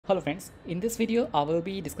Hello friends, in this video I will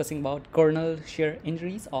be discussing about coronal shear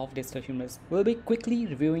injuries of distal humerus. We'll be quickly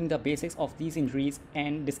reviewing the basics of these injuries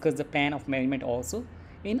and discuss the plan of management also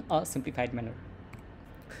in a simplified manner.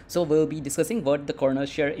 So we'll be discussing what the coronal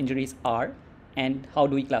shear injuries are and how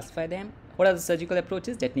do we classify them, what are the surgical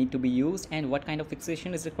approaches that need to be used and what kind of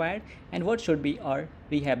fixation is required and what should be our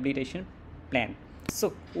rehabilitation plan.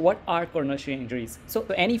 So what are coronal shear injuries? So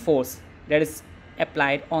any force that is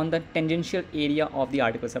applied on the tangential area of the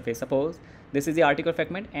articular surface. Suppose this is the articular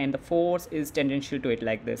fragment and the force is tangential to it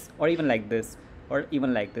like this or even like this or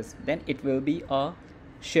even like this, then it will be a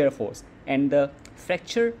shear force. And the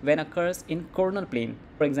fracture when occurs in coronal plane,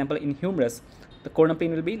 for example in humerus, the coronal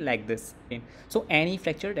plane will be like this. So any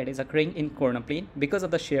fracture that is occurring in coronal plane because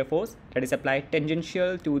of the shear force that is applied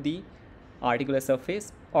tangential to the articular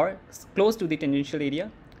surface or close to the tangential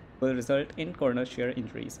area will result in coronal shear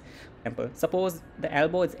injuries. Example, suppose the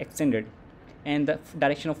elbow is extended and the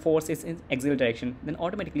direction of force is in axial direction, then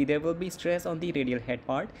automatically there will be stress on the radial head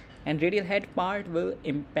part and radial head part will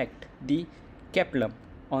impact the capitellum.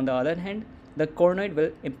 On the other hand, the coronoid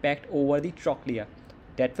will impact over the trochlea.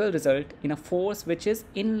 That will result in a force which is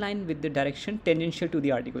in line with the direction tangential to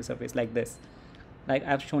the articular surface like this, like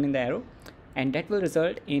I've shown in the arrow, and that will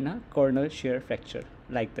result in a coronal shear fracture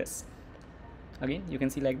like this. Again you can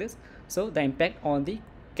see like this. So the impact on the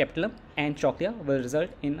capitellum and trochlea will result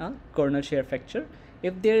in a coronal shear fracture.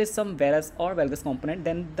 If there is some varus or valgus component,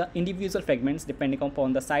 then the individual fragments depending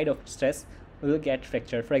upon the side of stress will get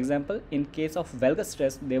fractured. For example, in case of valgus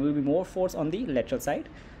stress, there will be more force on the lateral side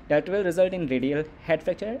that will result in radial head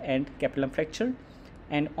fracture and capitellum fracture.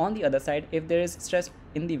 And on the other side, if there is stress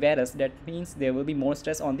in the varus, that means there will be more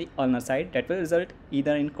stress on the ulnar side that will result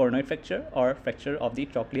either in coronoid fracture or fracture of the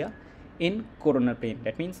trochlea in coronal plane.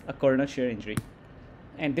 That means a coronal shear injury.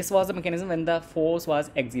 And this was the mechanism when the force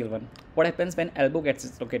was axial one. What happens when elbow gets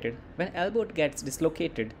dislocated? When elbow gets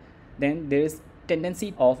dislocated, then there is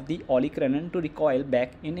tendency of the olecranon to recoil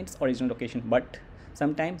back in its original location, but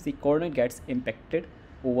sometimes the coronoid gets impacted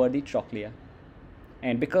over the trochlea,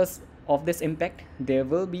 and because of this impact there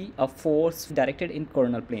will be a force directed in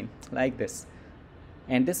coronal plane like this,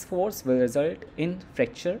 and this force will result in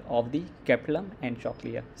fracture of the capitellum and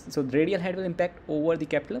trochlea. So the radial head will impact over the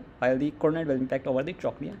capitellum while the coronoid will impact over the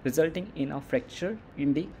trochlea, resulting in a fracture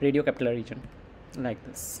in the radiocapitellar region like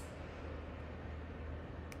this.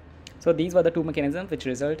 So these were the two mechanisms which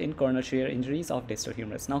result in coronal shear injuries of distal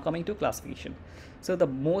humerus. Now coming to classification. So the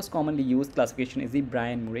most commonly used classification is the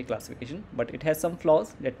Bryan-Murray classification, but it has some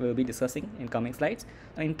flaws that we'll be discussing in coming slides.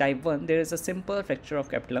 In type 1, there is a simple fracture of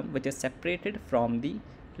capitellum which is separated from the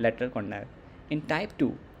lateral condyle. In type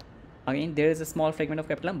 2, again there is a small fragment of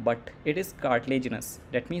capitellum, but it is cartilaginous.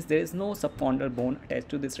 That means there is no subcondylar bone attached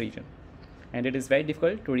to this region, and it is very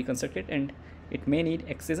difficult to reconstruct it, and it may need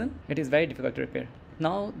excision. It is very difficult to repair.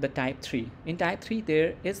 Now the type 3. In type 3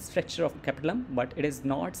 there is fracture of capitellum, but it is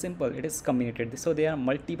not simple, it is combinated. So there are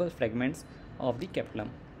multiple fragments of the capitellum.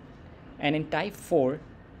 And in type 4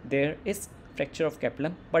 there is fracture of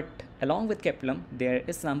capitellum, but along with capitellum there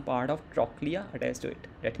is some part of trochlea attached to it.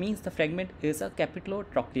 That means the fragment is a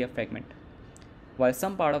capitulotrochlea fragment, while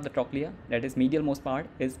some part of the trochlea, that is medial most part,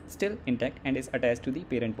 is still intact and is attached to the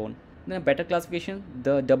parent bone. Then a better classification,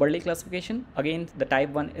 the Doubleday classification. Again the type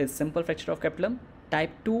 1 is simple fracture of capitellum.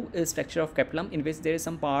 Type 2 is fracture of capitellum in which there is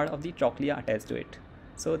some part of the trochlea attached to it.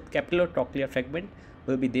 So capitulotrochlea fragment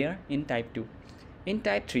will be there in type 2. In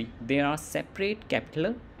type 3 there are separate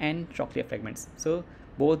capitellar and trochlea fragments. So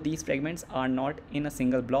both these fragments are not in a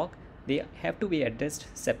single block, they have to be addressed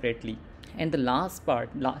separately. And the last part,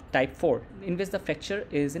 type 4, in which the fracture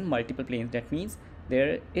is in multiple planes. That means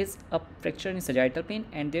there is a fracture in sagittal plane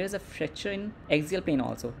and there is a fracture in axial plane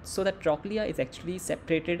also. So the trochlea is actually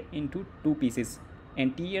separated into two pieces,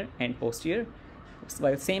 anterior and posterior,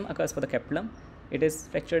 while same occurs for the capitellum. It is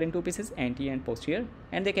fractured in two pieces, anterior and posterior,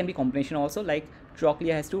 and there can be combination also, like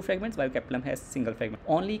trochlea has two fragments while capitellum has single fragment.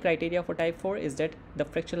 Only criteria for type 4 is that the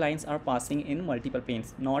fracture lines are passing in multiple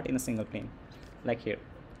planes, not in a single plane like here.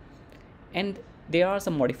 And there are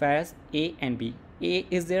some modifiers A and B. A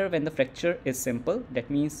is there when the fracture is simple, that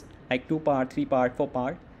means like 2 part, 3 part, 4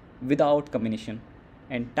 part without combination.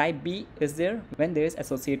 And type B is there when there is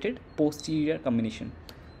associated posterior combination.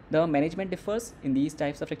 The management differs in these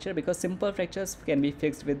types of fracture because simple fractures can be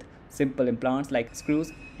fixed with simple implants like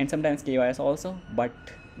screws and sometimes KYS also, but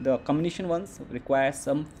the combination ones require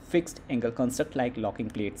some fixed angle construct like locking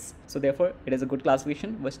plates. So therefore it is a good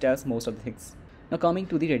classification which tells most of the things. Now coming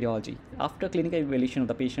to the radiology. After clinical evaluation of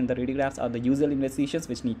the patient, the radiographs are the usual investigations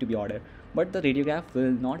which need to be ordered. But the radiograph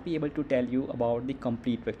will not be able to tell you about the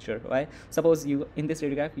complete picture. Right? Suppose you in this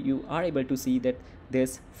radiograph you are able to see that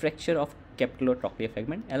there's fracture of capitellar trochlea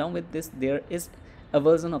fragment. Along with this, there is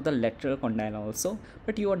avulsion of the lateral condyle also,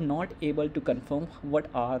 but you are not able to confirm what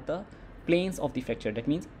are the planes of the fracture. That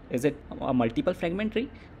means, is it a multiple fragmentary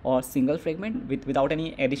or single fragment without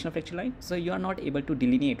any additional fracture line? So you are not able to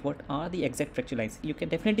delineate what are the exact fracture lines. You can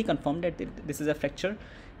definitely confirm that this is a fracture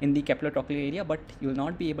in the capitellar trochlea area, but you will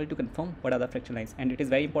not be able to confirm what are the fracture lines, and it is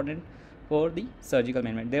very important for the surgical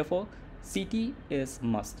management. Therefore, CT is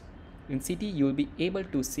must. In CT, you will be able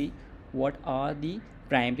to see what are the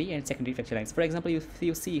primary and secondary fracture lines. For example, if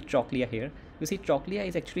you see trochlea here, you see trochlea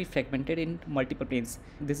is actually fragmented in multiple planes.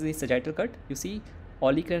 This is the sagittal cut. You see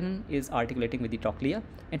olecranon is articulating with the trochlea,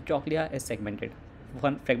 and trochlea is segmented.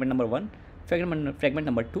 Fragment number 1, fragment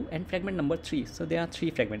number 2, and fragment number 3. So there are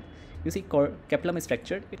 3 fragments. You see capitellum is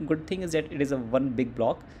fractured. Good thing is that it is a one big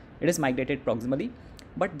block. It is migrated proximally,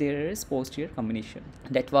 but there is posterior combination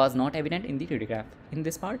that was not evident in the radiograph. In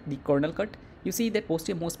this part, the coronal cut, you see that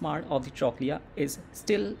posterior most part of the trochlea is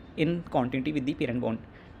still in continuity with the parent bone.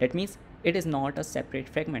 That means it is not a separate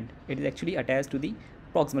fragment. It is actually attached to the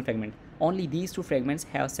proximal fragment. Only these 2 fragments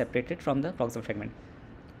have separated from the proximal fragment.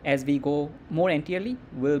 As we go more anteriorly,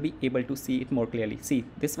 we'll be able to see it more clearly. See,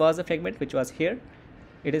 this was a fragment which was here.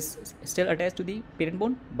 It is still attached to the parent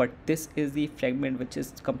bone, but this is the fragment which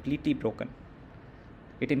is completely broken.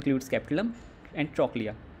 It includes capitellum and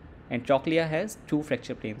trochlea, and trochlea has 2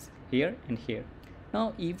 fracture planes, here and here.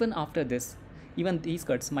 Now, even after this, even these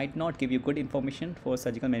cuts might not give you good information for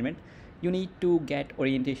surgical management. You need to get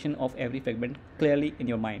orientation of every fragment clearly in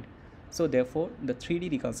your mind. So therefore, the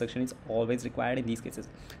 3D reconstruction is always required in these cases.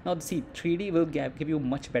 Now see, 3D will give you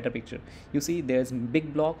much better picture. You see there's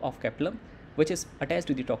big block of capitellum which is attached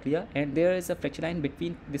to the trochlea, and there is a fracture line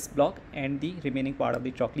between this block and the remaining part of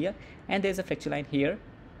the trochlea, and there's a fracture line here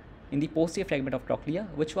in the posterior fragment of trochlea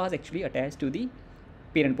which was actually attached to the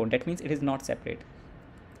parent bone. That means it is not separate.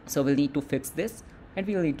 So we'll need to fix this, and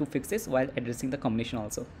we will need to fix this while addressing the combination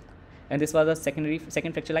also. And this was a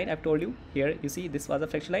second fracture line. I've told you here, you see this was a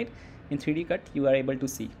fracture line. In 3D cut you are able to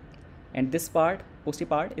see, and this part, posterior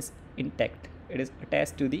part, is intact. It is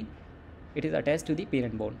attached to the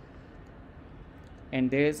parent bone. And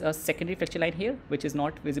there is a secondary fracture line here which is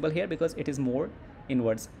not visible here because it is more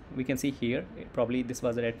inwards. We can see here, probably this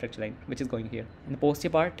was a red fracture line which is going here. In the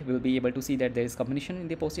posterior part, we'll be able to see that there is combination in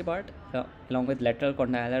the posterior part along with lateral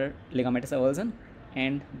condylar ligamentous avulsion,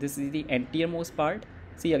 and this is the anterior most part.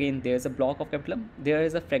 See, again there is a block of capitellum, there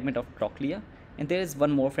is a fragment of trochlea, and there is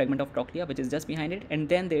one more fragment of trochlea which is just behind it, and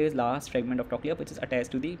then there is last fragment of trochlea which is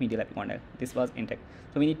attached to the medial epicondyle. This was intact.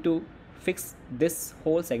 So we need to fix this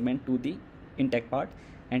whole segment to the intact part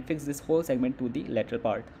and fix this whole segment to the lateral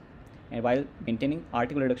part, and while maintaining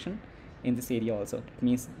articular reduction in this area also. It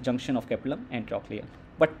means junction of capitellum and trochlea.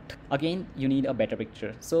 But again, you need a better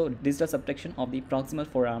picture. So distal subtraction of the proximal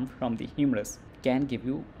forearm from the humerus can give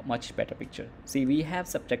you a much better picture. See, we have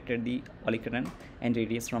subtracted the olecranon and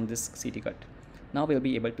radius from this CT cut. Now we'll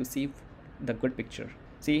be able to see the good picture.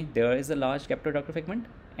 See, there is a large capitellar trochlea fragment,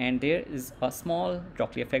 and there is a small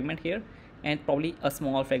trochlea fragment here, and probably a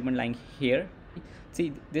small fragment lying here.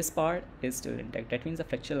 See, this part is still intact. That means the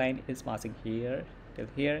fracture line is passing here till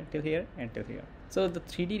here, till here, and till here. So the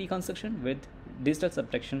 3D reconstruction with distal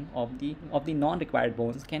subtraction of the non-required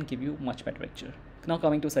bones can give you much better picture. Now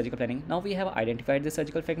coming to surgical planning. Now we have identified the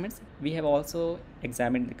surgical fragments. We have also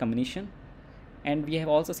examined the combination, and we have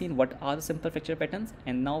also seen what are the simple fracture patterns,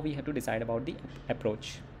 and now we have to decide about the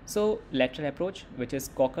approach. So lateral approach, which is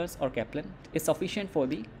coccus or capillum, is sufficient for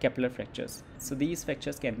the capillar fractures. So these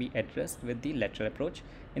fractures can be addressed with the lateral approach,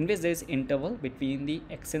 in which there is interval between the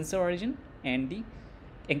extensor origin and the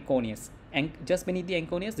anconeus. And just beneath the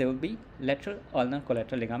anconeus there will be lateral ulnar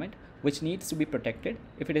collateral ligament, which needs to be protected.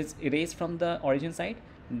 If it is erased from the origin site,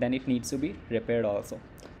 then it needs to be repaired also.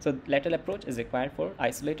 So lateral approach is required for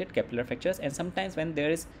isolated capillar fractures, and sometimes when there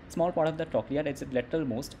is small part of the trochlea that is lateral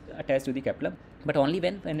most attached to the capitellum, but only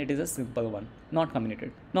when it is a simple one, not comminuted.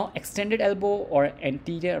 Now extended elbow or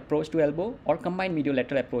anterior approach to elbow or combined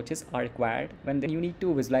mediolateral approaches are required when you need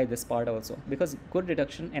to visualize this part also, because good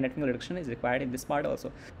reduction, anatomical reduction, is required in this part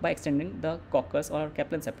also. By extending the coccus or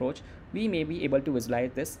capillus approach, we may be able to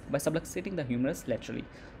visualize this by subluxating the humerus laterally.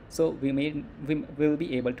 So we will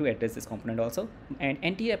be able to address this component also. And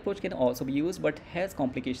anterior approach can also be used, but has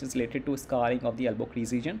complications related to scarring of the elbow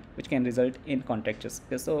crease region, which can result in contractures.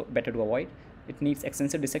 So better to avoid. It needs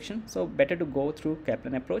extensive dissection, so better to go through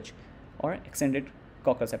capillary approach or extended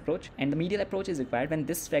Cocker's approach, and the medial approach is required when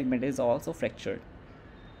this fragment is also fractured,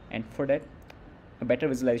 and for that a better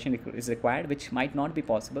visualization is required, which might not be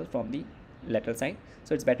possible from the lateral side,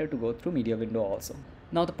 so it's better to go through medial window also.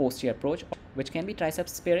 Now the posterior approach, which can be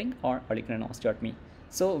triceps sparing or olecranon osteotomy.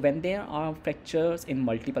 So when there are fractures in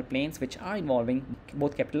multiple planes which are involving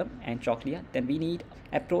both capitellum and trochlea, then we need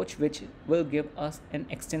approach which will give us an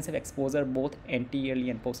extensive exposure both anteriorly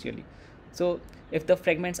and posteriorly. So if the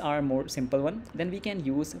fragments are more simple one, then we can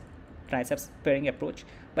use triceps sparing approach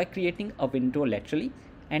by creating a window laterally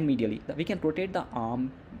and medially. We can rotate the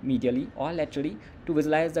arm medially or laterally to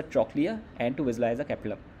visualize the trochlea and to visualize the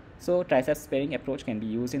capitellum. So triceps sparing approach can be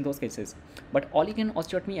used in those cases. But olecranon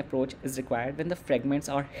osteotomy approach is required when the fragments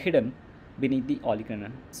are hidden beneath the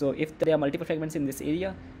olecranon. So if there are multiple fragments in this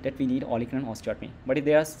area, that we need olecranon osteotomy. But if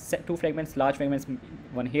there are two fragments, large fragments,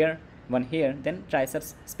 one here, then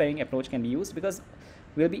triceps sparing approach can be used, because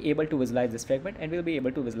we'll be able to visualize this fragment and we'll be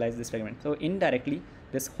able to visualize this fragment. So indirectly,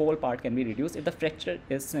 this whole part can be reduced if the fracture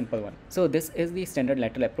is simple one. So this is the standard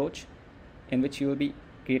lateral approach, in which you will be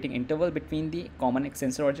creating interval between the common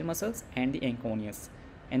extensor origin muscles and the anconeus,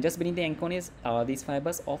 and just beneath the anconeus are these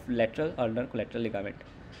fibers of lateral ulnar collateral ligament.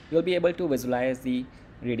 You'll be able to visualize the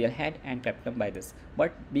radial head and capitellum by this,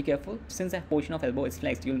 but be careful, since the portion of elbow is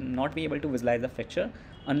flexed, you will not be able to visualize the fracture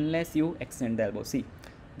unless you extend the elbow. See,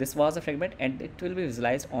 this was a fragment and it will be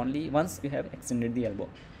visualized only once you have extended the elbow.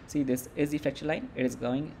 See, this is the fracture line, it is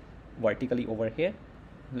going vertically over here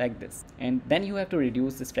like this, and then you have to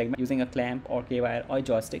reduce this fragment using a clamp or K-wire or a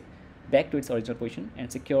joystick back to its original position and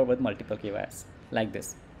secure with multiple K-wires like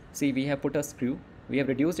this. See, we have put a screw, we have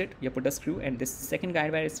reduced it, we have put a screw, and this second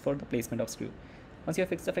guide wire is for the placement of screw. Once you have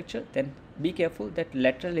fixed the fracture, then be careful that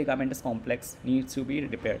lateral ligamentous complex needs to be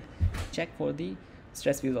repaired. Check for the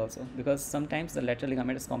stress views also, because sometimes the lateral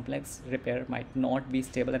ligamentous complex repair might not be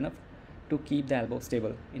stable enough to keep the elbow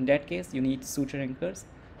stable. In that case, you need suture anchors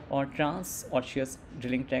or transosseous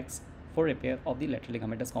drilling tracks for repair of the lateral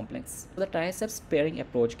ligamentous complex. So the triceps sparing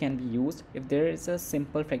approach can be used if there is a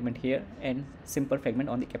simple fragment here and simple fragment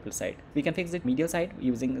on the capital side. We can fix the medial side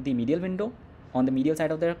using the medial window on the medial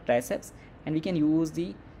side of the triceps, and we can use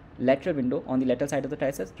the lateral window on the lateral side of the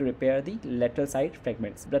triceps to repair the lateral side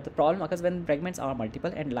fragments. But the problem occurs when fragments are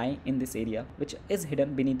multiple and lie in this area, which is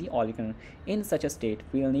hidden beneath the olecranon. In such a state,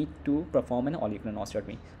 we will need to perform an olecranon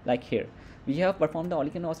osteotomy. Like here, we have performed the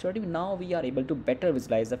olecranon osteotomy. Now we are able to better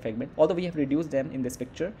visualize the fragment, although we have reduced them in this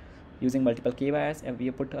picture using multiple K-wires, and we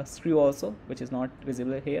have put a screw also, which is not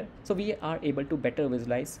visible here. So we are able to better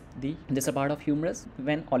visualize the distal part of humerus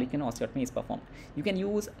when olecranon osteotomy is performed. You can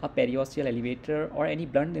use a periosteal elevator or any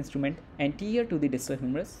blunt instrument anterior to the distal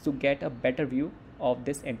humerus to get a better view of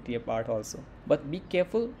this anterior part also. But be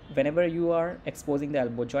careful whenever you are exposing the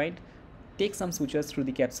elbow joint. Take some sutures through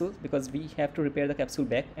the capsule, because we have to repair the capsule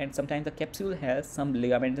back, and sometimes the capsule has some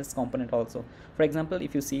ligamentous component also. For example,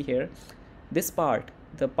 if you see here, this part,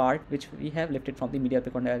 the part which we have lifted from the medial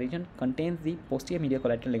precondylar region, contains the posterior medial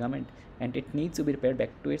collateral ligament, and it needs to be repaired back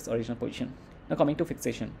to its original position. Now coming to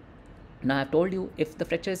fixation. Now I have told you, if the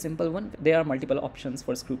fracture is simple one, there are multiple options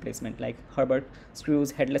for screw placement, like Herbert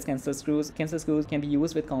screws, headless cancel screws. Cancel screws can be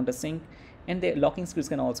used with countersink, and the locking screws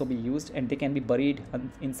can also be used, and they can be buried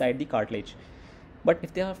inside the cartilage. But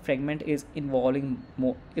if the fragment is involving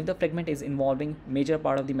major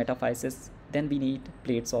part of the metaphysis, then we need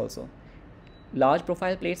plates also. Large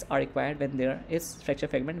profile plates are required when there is fracture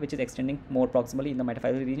fragment which is extending more proximally in the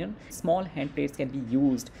metaphyseal region. Small hand plates can be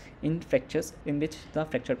used in fractures in which the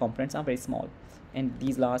fracture components are very small, and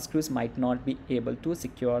these large screws might not be able to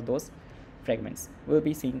secure those fragments. We'll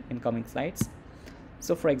be seeing in coming slides.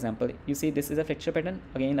 So for example, you see this is a fracture pattern,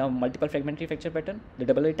 again a multiple fragmentary fracture pattern,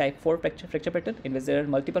 the AA type 4 fracture pattern, in which there are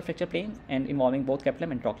multiple fracture planes and involving both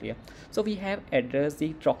capitellum and trochlea. So we have addressed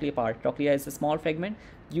the trochlea part. Trochlea is a small fragment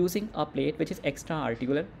using a plate which is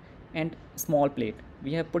extra-articular and small plate.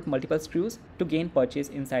 We have put multiple screws to gain purchase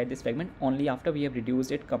inside this fragment only after we have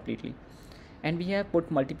reduced it completely. And we have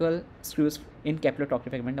put multiple screws in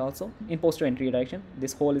capillotrochlea fragment also in posterior anterior direction.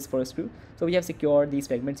 This hole is for a screw. So we have secured these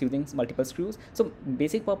fragments using multiple screws. So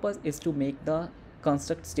basic purpose is to make the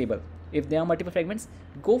construct stable. If there are multiple fragments,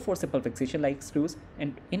 go for simple fixation like screws,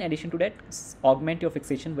 and in addition to that, augment your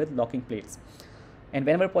fixation with locking plates. And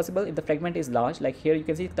whenever possible, if the fragment is large, like here you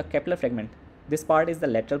can see the capillar fragment, this part is the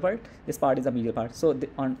lateral part, this part is the medial part. So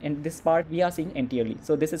in this part we are seeing anteriorly.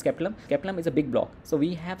 So this is capitellum. Capitellum is a big block, so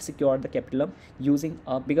we have secured the capitellum using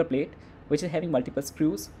a bigger plate which is having multiple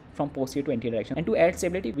screws from posterior to anterior direction. And to add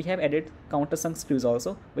stability, we have added countersunk screws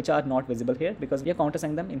also, which are not visible here because we have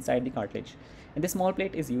countersunk them inside the cartilage. And this small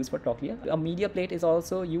plate is used for trochlea. A medial plate is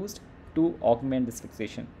also used to augment this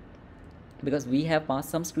fixation. because we have passed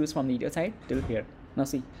some screws from the medial side till here. Now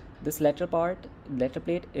see, this lateral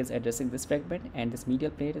plate is addressing this fragment, and this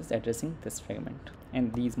medial plate is addressing this fragment,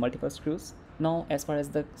 and these multiple screws. Now as far as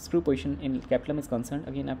the screw position in capitellum is concerned,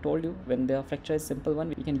 again I've told you, when the fracture is simple one,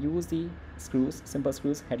 we can use the screws, simple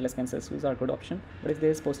screws. Headless cancer screws are a good option, but if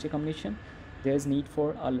there is posterior combination, there is need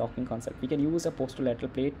for a locking concept. We can use a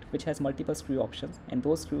posterolateral plate which has multiple screw options, and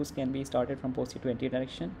those screws can be started from posterior to anterior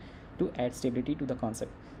direction to add stability to the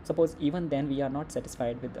concept. Suppose even then we are not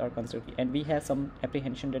satisfied with our concept and we have some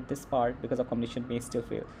apprehension that this part because of combination may still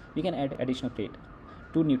fail, we can add additional plate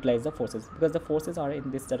to neutralize the forces, because the forces are in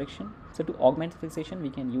this direction. So to augment fixation, we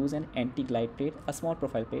can use an anti-glide plate, a small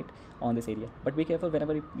profile plate on this area. But be careful,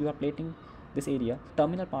 whenever you are plating this area,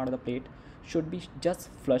 terminal part of the plate should be just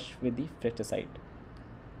flush with the fracture side.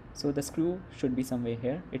 So the screw should be somewhere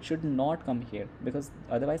here. It should not come here, because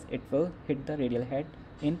otherwise it will hit the radial head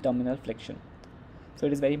in terminal flexion. So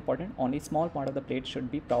it is very important, only small part of the plate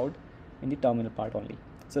should be proud in the terminal part only.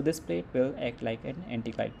 So this plate will act like an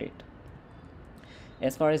anti-glide plate.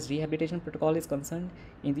 As far as rehabilitation protocol is concerned,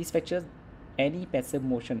 in these fractures, any passive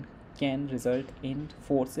motion can result in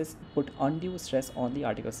forces put undue stress on the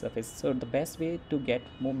articular surface. So the best way to get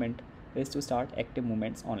movement is to start active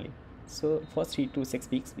movements only. So first 3 to 6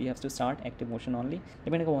 weeks we have to start active motion only.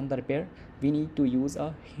 Depending on the repair, we need to use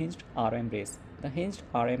a hinged RM brace. The hinged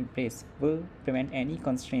RM brace will prevent any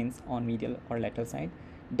constraints on medial or lateral side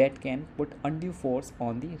that can put undue force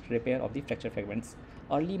on the repair of the fracture fragments.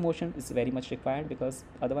 Early motion is very much required, because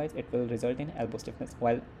otherwise it will result in elbow stiffness,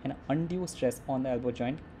 while an undue stress on the elbow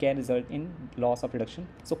joint can result in loss of reduction.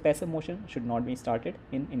 So passive motion should not be started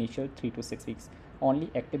in initial 3 to 6 weeks.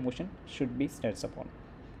 Only active motion should be stressed upon.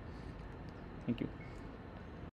 Thank you.